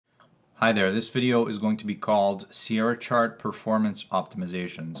Hi there, this video is going to be called Sierra Chart Performance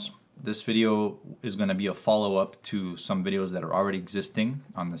Optimizations. This video is going to be a follow-up to some videos that are already existing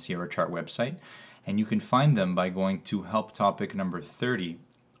on the Sierra Chart website, and you can find them by going to help topic number 30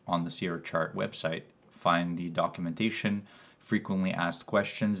 on the Sierra Chart website. Find the documentation, frequently asked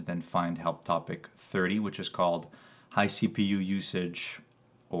questions, then find help topic 30, which is called high CPU usage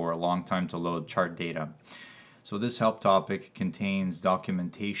or long time to load chart data. So this help topic contains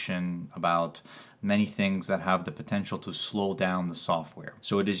documentation about many things that have the potential to slow down the software.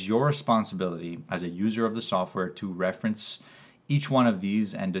 So it is your responsibility as a user of the software to reference each one of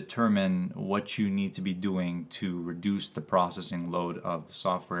these and determine what you need to be doing to reduce the processing load of the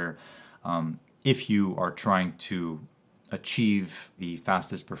software if you are trying to achieve the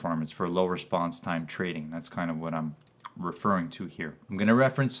fastest performance for low response time trading. That's kind of what I'm referring to here. I'm going to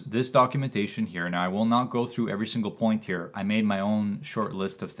reference this documentation here. Now I will not go through every single point here. I made my own short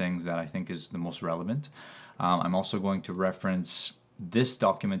list of things that I think is the most relevant. I'm also going to reference this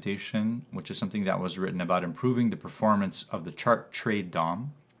documentation, which is something that was written about improving the performance of the chart trade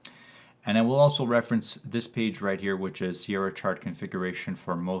DOM. And I will also reference this page right here, which is Sierra Chart configuration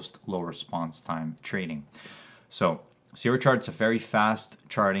for most low response time trading. So Sierra Chart's a very fast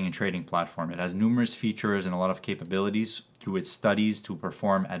charting and trading platform. It has numerous features and a lot of capabilities through its studies to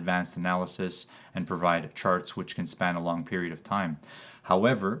perform advanced analysis and provide charts which can span a long period of time.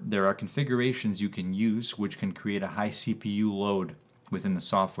 However, there are configurations you can use which can create a high CPU load within the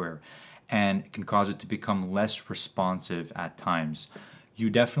software and can cause it to become less responsive at times. You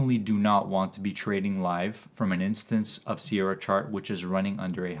definitely do not want to be trading live from an instance of Sierra Chart which is running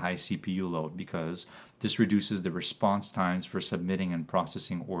under a high CPU load, because this reduces the response times for submitting and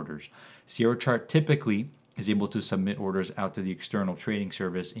processing orders. Sierra Chart typically is able to submit orders out to the external trading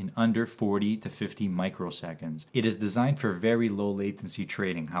service in under 40 to 50 microseconds. It is designed for very low latency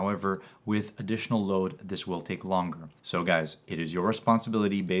trading. However, with additional load, this will take longer. So guys, it is your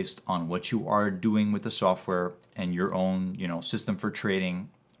responsibility based on what you are doing with the software and your own, system for trading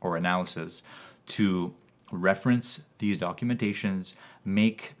or analysis to reference these documentations,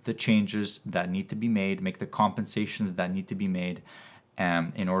 make the changes that need to be made, make the compensations that need to be made,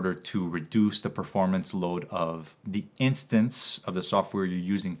 in order to reduce the performance load of the instance of the software you're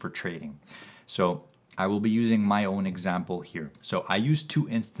using for trading. So I will be using my own example here. So I use 2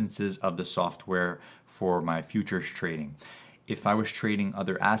 instances of the software for my futures trading. If I was trading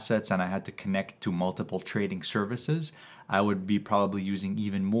other assets and I had to connect to multiple trading services, I would be probably using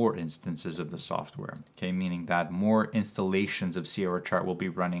even more instances of the software. Okay, meaning that more installations of Sierra Chart will be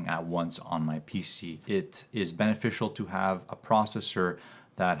running at once on my PC. It is beneficial to have a processor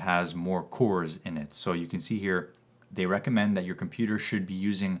that has more cores in it. So you can see here, they recommend that your computer should be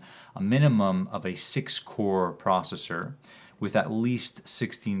using a minimum of a 6-core processor with at least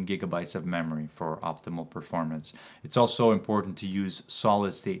 16 gigabytes of memory for optimal performance. It's also important to use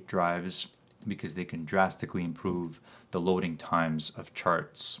solid-state drives because they can drastically improve the loading times of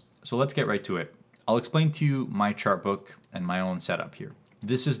charts. So let's get right to it. I'll explain to you my chart book and my own setup here.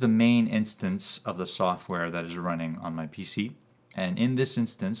 This is the main instance of the software that is running on my PC. And in this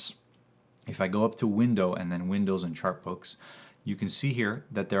instance, if I go up to Window and then Windows and Chart Books, you can see here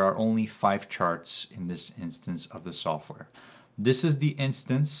that there are only 5 charts in this instance of the software. This is the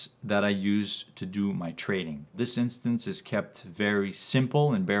instance that I use to do my trading. This instance is kept very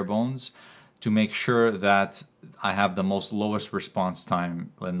simple and bare bones to make sure that I have the most lowest response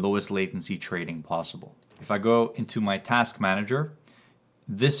time and lowest latency trading possible. If I go into my task manager,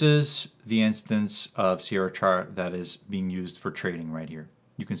 this is the instance of Sierra Chart that is being used for trading right here.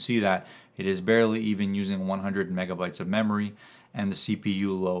 You can see that it is barely even using 100 megabytes of memory, and the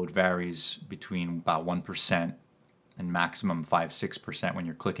CPU load varies between about 1% and maximum 5-6% when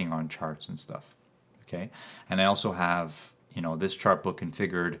you're clicking on charts and stuff. Okay, and I also have this chart book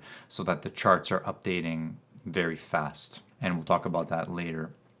configured so that the charts are updating very fast, and we'll talk about that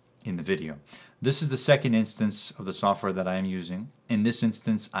later in the video. This is the second instance of the software that I am using. In this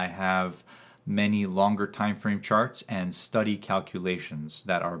instance, I have many longer time frame charts and study calculations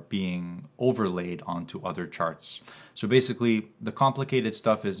that are being overlaid onto other charts. So basically, the complicated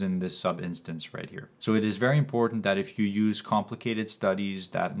stuff is in this sub-instance right here. So it is very important that if you use complicated studies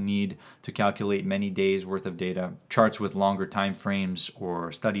that need to calculate many days worth of data, charts with longer time frames,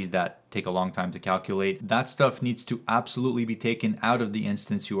 or studies that take a long time to calculate, that stuff needs to absolutely be taken out of the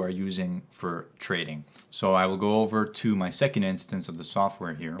instance you are using for trading. So I will go over to my second instance of the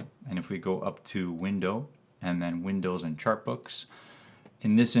software here, and if we go up to Window and then Windows and Chart Books,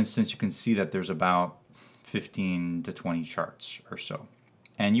 in this instance you can see that there's about 15 to 20 charts or so.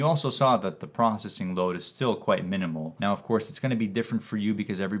 And you also saw that the processing load is still quite minimal. Now, of course, it's going to be different for you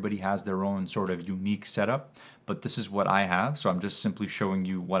because everybody has their own sort of unique setup, but this is what I have. So I'm just simply showing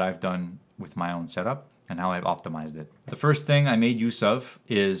you what I've done with my own setup and how I've optimized it. The first thing I made use of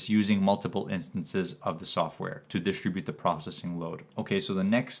is using multiple instances of the software to distribute the processing load. Okay, so the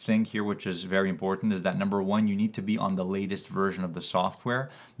next thing here, which is very important, is that number one, you need to be on the latest version of the software,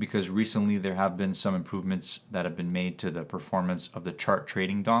 because recently there have been some improvements that have been made to the performance of the chart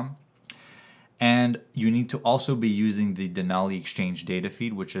trading DOM. And you need to also be using the Denali exchange data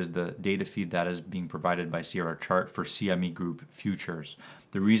feed, which is the data feed that is being provided by Sierra Chart for CME Group futures.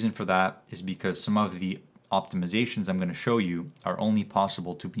 The reason for that is because some of the optimizations I'm going to show you are only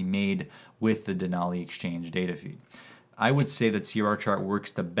possible to be made with the Denali exchange data feed. I would say that Sierra Chart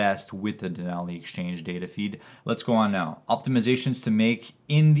works the best with the Denali exchange data feed. Let's go on now. Optimizations to make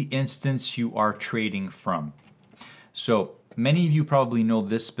in the instance you are trading from. So many of you probably know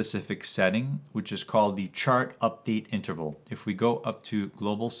this specific setting, which is called the chart update interval. If we go up to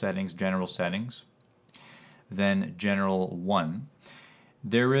global settings, general settings, then general 1,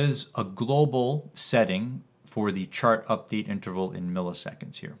 there is a global setting for the chart update interval in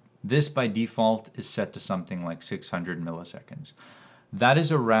milliseconds here. This by default is set to something like 600 milliseconds. That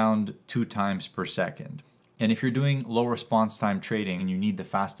is around 2 times per second. And if you're doing low response time trading and you need the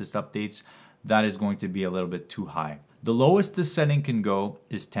fastest updates, that is going to be a little bit too high. The lowest this setting can go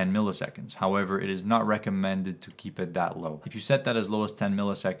is 10 milliseconds. However, it is not recommended to keep it that low. If you set that as low as 10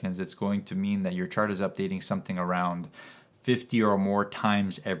 milliseconds, it's going to mean that your chart is updating something around 50 or more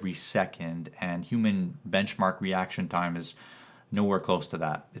times every second, and human benchmark reaction time is nowhere close to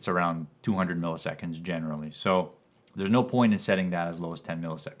that. It's around 200 milliseconds generally. So there's no point in setting that as low as 10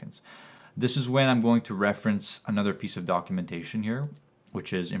 milliseconds. This is when I'm going to reference another piece of documentation here,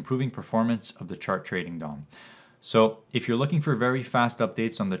 which is improving performance of the chart trading DOM. So if you're looking for very fast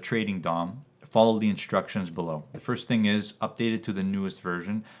updates on the trading DOM, follow the instructions below. The first thing is update it to the newest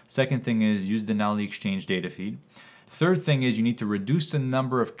version. Second thing is use the Denali exchange data feed. Third thing is you need to reduce the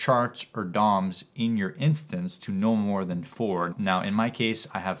number of charts or DOMs in your instance to no more than 4. Now in my case,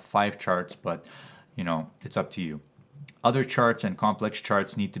 I have 5 charts, but it's up to you. Other charts and complex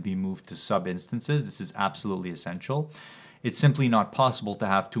charts need to be moved to sub-instances. This is absolutely essential. It's simply not possible to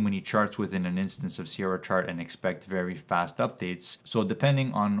have too many charts within an instance of Sierra Chart and expect very fast updates. So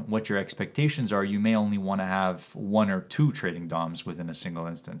depending on what your expectations are, you may only want to have 1 or 2 trading DOMs within a single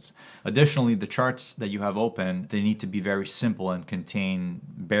instance. Additionally, the charts that you have open, they need to be very simple and contain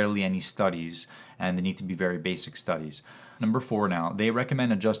barely any studies, and they need to be very basic studies. Number 4 now, they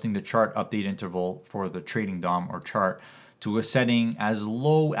recommend adjusting the chart update interval for the trading DOM or chart to a setting as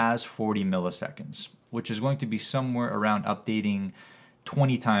low as 40 milliseconds. Which is going to be somewhere around updating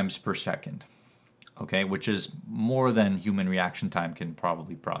 20 times per second, okay, which is more than human reaction time can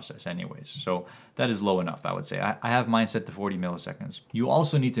probably process anyways. So that is low enough, I would say. I have mine set to 40 milliseconds. You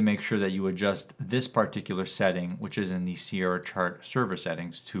also need to make sure that you adjust this particular setting, which is in the Sierra Chart server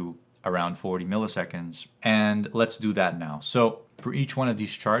settings, to around 40 milliseconds. And let's do that now. So for each one of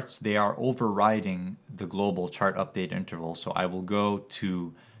these charts, they are overriding the global chart update interval. So I will go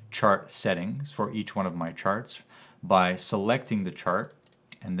to chart settings for each one of my charts by selecting the chart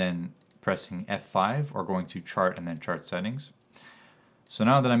and then pressing F5 or going to chart and then chart settings. So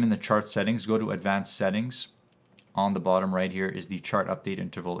now that I'm in the chart settings, go to advanced settings. On the bottom right here is the chart update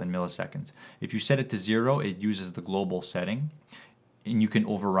interval in milliseconds. If you set it to 0, it uses the global setting, and you can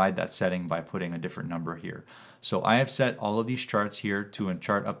override that setting by putting a different number here. So I have set all of these charts here to a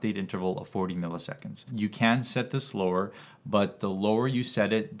chart update interval of 40 milliseconds. You can set this lower, but the lower you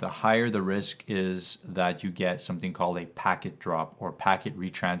set it, the higher the risk is that you get something called a packet drop or packet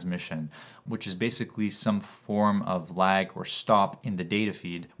retransmission, which is basically some form of lag or stop in the data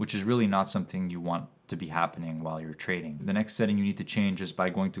feed, which is really not something you want to be happening while you're trading. The next setting you need to change is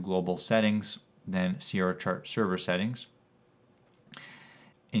by going to global settings, then Sierra Chart server settings.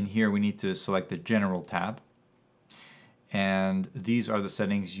 In here we need to select the general tab, and these are the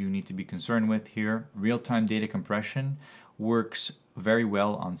settings you need to be concerned with here. Real-time data compression works very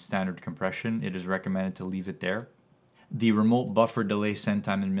well on standard compression. It is recommended to leave it there. The remote buffer delay send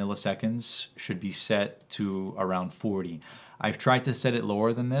time in milliseconds should be set to around 40. I've tried to set it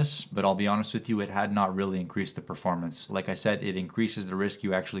lower than this, but I'll be honest with you, it had not really increased the performance. Like I said, it increases the risk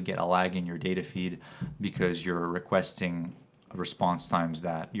you actually get a lag in your data feed because you're requesting response times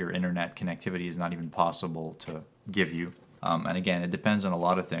that your internet connectivity is not even possible to give you. And again, it depends on a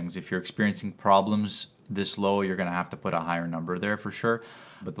lot of things. If you're experiencing problems this low, you're going to have to put a higher number there for sure.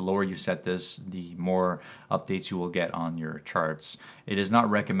 But the lower you set this, the more updates you will get on your charts. It is not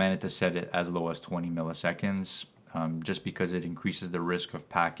recommended to set it as low as 20 milliseconds. just because it increases the risk of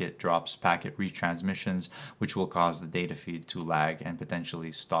packet drops, packet retransmissions, which will cause the data feed to lag and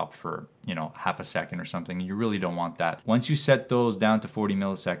potentially stop for, half a second or something. You really don't want that. Once you set those down to 40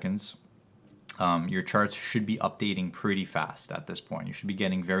 milliseconds, your charts should be updating pretty fast at this point. You should be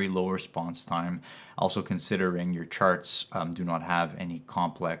getting very low response time. Also considering your charts do not have any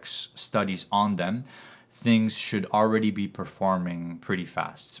complex studies on them, things should already be performing pretty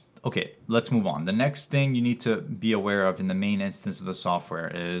fast. Okay, let's move on. The next thing you need to be aware of in the main instance of the software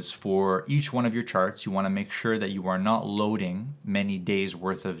is for each one of your charts, you want to make sure that you are not loading many days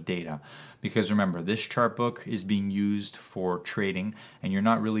worth of data. Because remember, this chart book is being used for trading and you're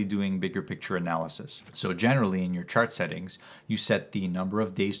not really doing bigger picture analysis. So generally in your chart settings, you set the number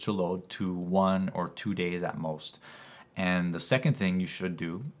of days to load to 1 or 2 days at most. And the second thing you should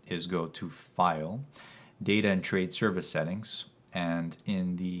do is go to File, Data and Trade Service Settings, and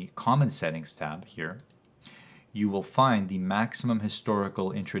in the Common Settings tab here, you will find the maximum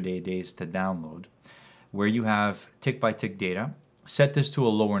historical intraday days to download, where you have tick-by-tick data. Set this to a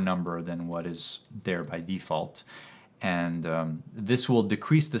lower number than what is there by default, and this will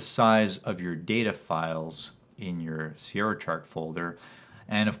decrease the size of your data files in your Sierra chart folder.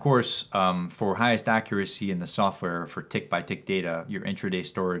 And of course, for highest accuracy in the software for tick-by-tick data, your intraday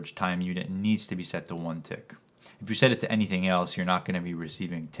storage time unit needs to be set to 1 tick. If you set it to anything else, you're not going to be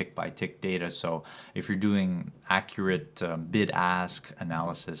receiving tick-by-tick data. So if you're doing accurate bid-ask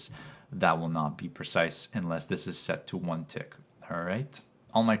analysis, that will not be precise unless this is set to 1 tick. All right.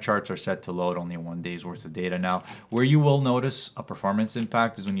 All my charts are set to load only 1 day's worth of data. Now, where you will notice a performance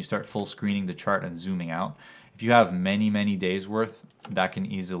impact is when you start full screening the chart and zooming out. If you have many days worth, that can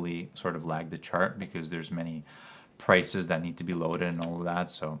easily sort of lag the chart because there's many prices that need to be loaded and all of that.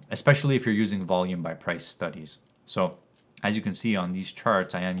 So especially if you're using volume by price studies. So as you can see on these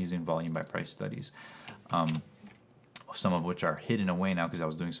charts, I am using volume by price studies, some of which are hidden away now because I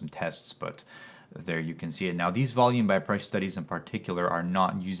was doing some tests, but there you can see it. Now these volume by price studies in particular are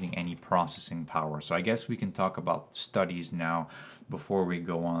not using any processing power. So I guess we can talk about studies now before we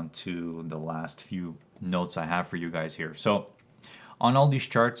go on to the last few notes I have for you guys here. So on all these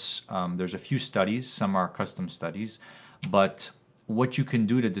charts, there's a few studies. Some are custom studies, but what you can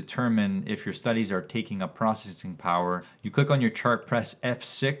do to determine if your studies are taking up processing power, you click on your chart, press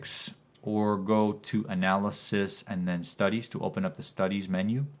F6, or go to Analysis and then Studies to open up the Studies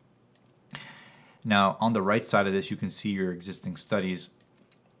menu. Now, on the right side of this, you can see your existing studies.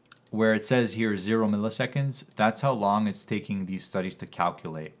 Where it says here 0 milliseconds, that's how long it's taking these studies to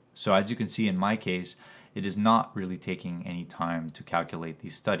calculate. So as you can see in my case, it is not really taking any time to calculate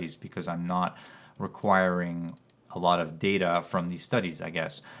these studies because I'm not requiring a lot of data from these studies, I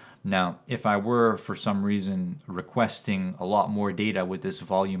guess. Now, if I were for some reason requesting a lot more data with this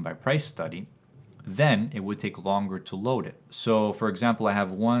volume by price study, then it would take longer to load it. So for example, I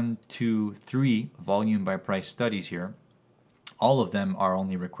have 1, 2, 3 volume by price studies here. All of them are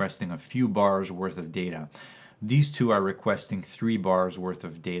only requesting a few bars worth of data. These two are requesting 3 bars worth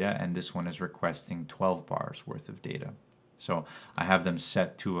of data, and this one is requesting 12 bars worth of data. So I have them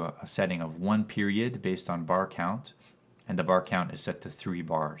set to a setting of 1 period based on bar count, and the bar count is set to 3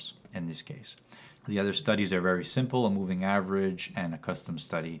 bars in this case. The other studies are very simple, a moving average and a custom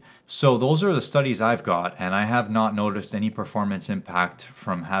study. So those are the studies I've got, and I have not noticed any performance impact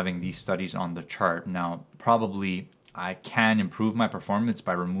from having these studies on the chart. Now, probably I can improve my performance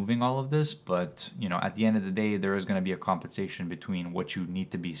by removing all of this, but at the end of the day, there is going to be a compensation between what you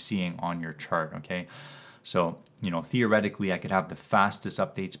need to be seeing on your chart, okay? So, theoretically, I could have the fastest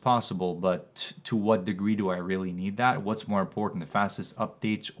updates possible, but to what degree do I really need that? What's more important, the fastest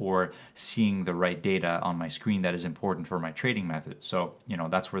updates or seeing the right data on my screen that is important for my trading method? So,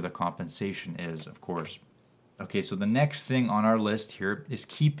 that's where the compensation is, of course. Okay, so the next thing on our list here is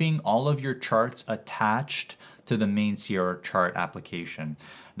keeping all of your charts attached to the main Sierra chart application.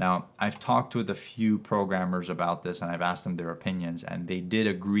 Now, I've talked with a few programmers about this and I've asked them their opinions, and they did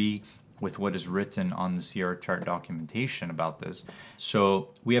agree with what is written on the Sierra chart documentation about this. So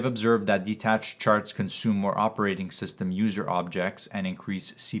we have observed that detached charts consume more operating system user objects and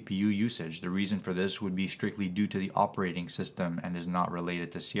increase CPU usage. The reason for this would be strictly due to the operating system and is not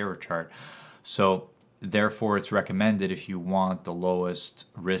related to Sierra chart. So therefore, it's recommended if you want the lowest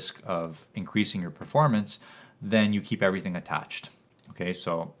risk of increasing your performance, then you keep everything attached. Okay,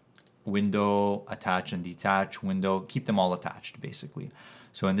 so window, attach and detach, window, keep them all attached basically.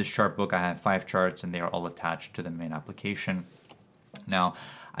 So in this chart book, I have 5 charts and they are all attached to the main application. Now,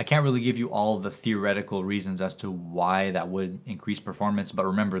 I can't really give you all the theoretical reasons as to why that would increase performance, but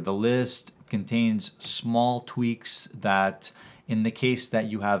remember, the list contains small tweaks that in the case that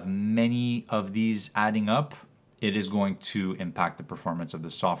you have many of these adding up, it is going to impact the performance of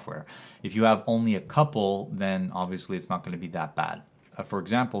the software. If you have only a couple, then obviously it's not going to be that bad. For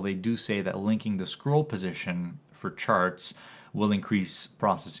example, they do say that linking the scroll position for charts will increase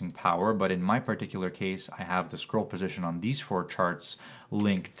processing power, but in my particular case, I have the scroll position on these 4 charts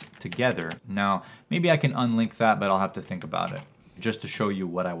linked together. Now, maybe I can unlink that, but I'll have to think about it. Just to show you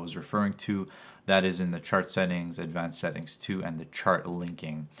what I was referring to, that is in the chart settings, advanced settings 2, and the chart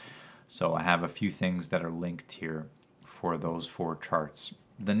linking. So I have a few things that are linked here for those 4 charts.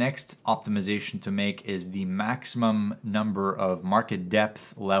 The next optimization to make is the maximum number of market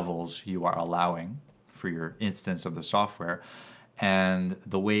depth levels you are allowing for your instance of the software. And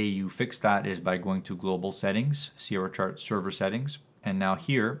the way you fix that is by going to global settings, Sierra Chart server settings, and now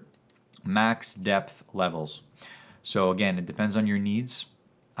here, max depth levels. So again, it depends on your needs.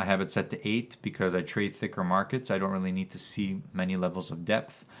 I have it set to 8 because I trade thicker markets. I don't really need to see many levels of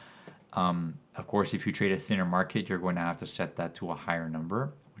depth. Of course, if you trade a thinner market, you're going to have to set that to a higher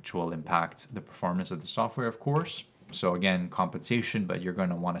number, which will impact the performance of the software, of course. So again, compensation, but you're going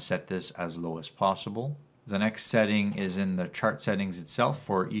to want to set this as low as possible. The next setting is in the chart settings itself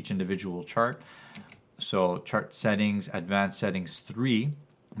for each individual chart. So chart settings, advanced settings 3,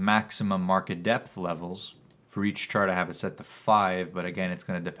 maximum market depth levels. For each chart, I have it set to 5, but again, it's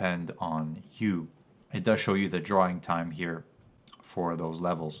going to depend on you. It does show you the drawing time here for those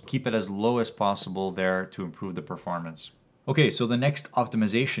levels. Keep it as low as possible there to improve the performance. Okay, so the next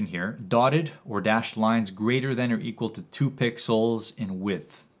optimization here, dotted or dashed lines greater than or equal to 2 pixels in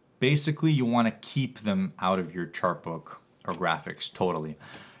width. Basically, you want to keep them out of your chart book or graphics totally.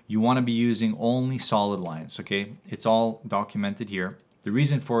 You want to be using only solid lines, okay? It's all documented here. The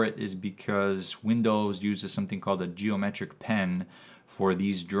reason for it is because Windows uses something called a geometric pen for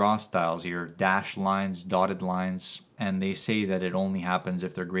these draw styles here, dashed lines, dotted lines, and they say that it only happens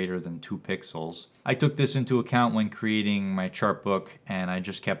if they're greater than 2 pixels. I took this into account when creating my chart book, and I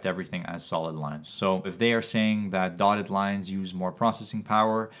just kept everything as solid lines. So if they are saying that dotted lines use more processing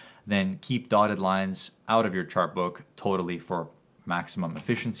power, then keep dotted lines out of your chart book totally for maximum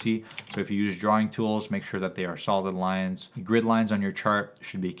efficiency. So if you use drawing tools, make sure that they are solid lines. Grid lines on your chart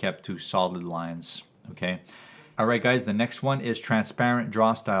should be kept to solid lines, okay? All right, guys, the next one is transparent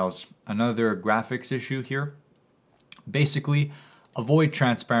draw styles. Another graphics issue here. Basically, avoid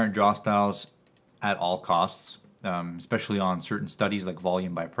transparent draw styles at all costs, especially on certain studies like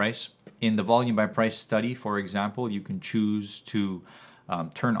volume by price. In the volume by price study, for example, you can choose to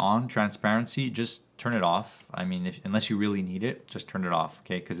turn on transparency. Just turn it off. I mean, unless you really need it, just turn it off,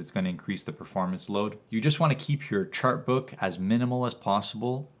 okay? Because it's going to increase the performance load. You just want to keep your chart book as minimal as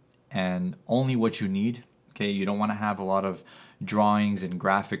possible and only what you need. Okay, you don't want to have a lot of drawings and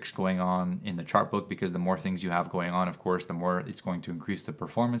graphics going on in the chart book, because the more things you have going on, of course, the more it's going to increase the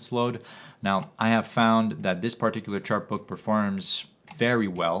performance load. Now, I have found that this particular chart book performs very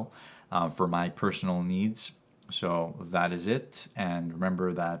well for my personal needs. So that is it. And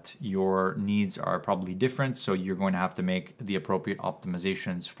remember that your needs are probably different, so you're going to have to make the appropriate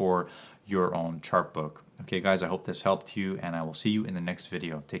optimizations for your own chart book. Okay, guys, I hope this helped you, and I will see you in the next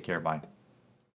video. Take care. Bye.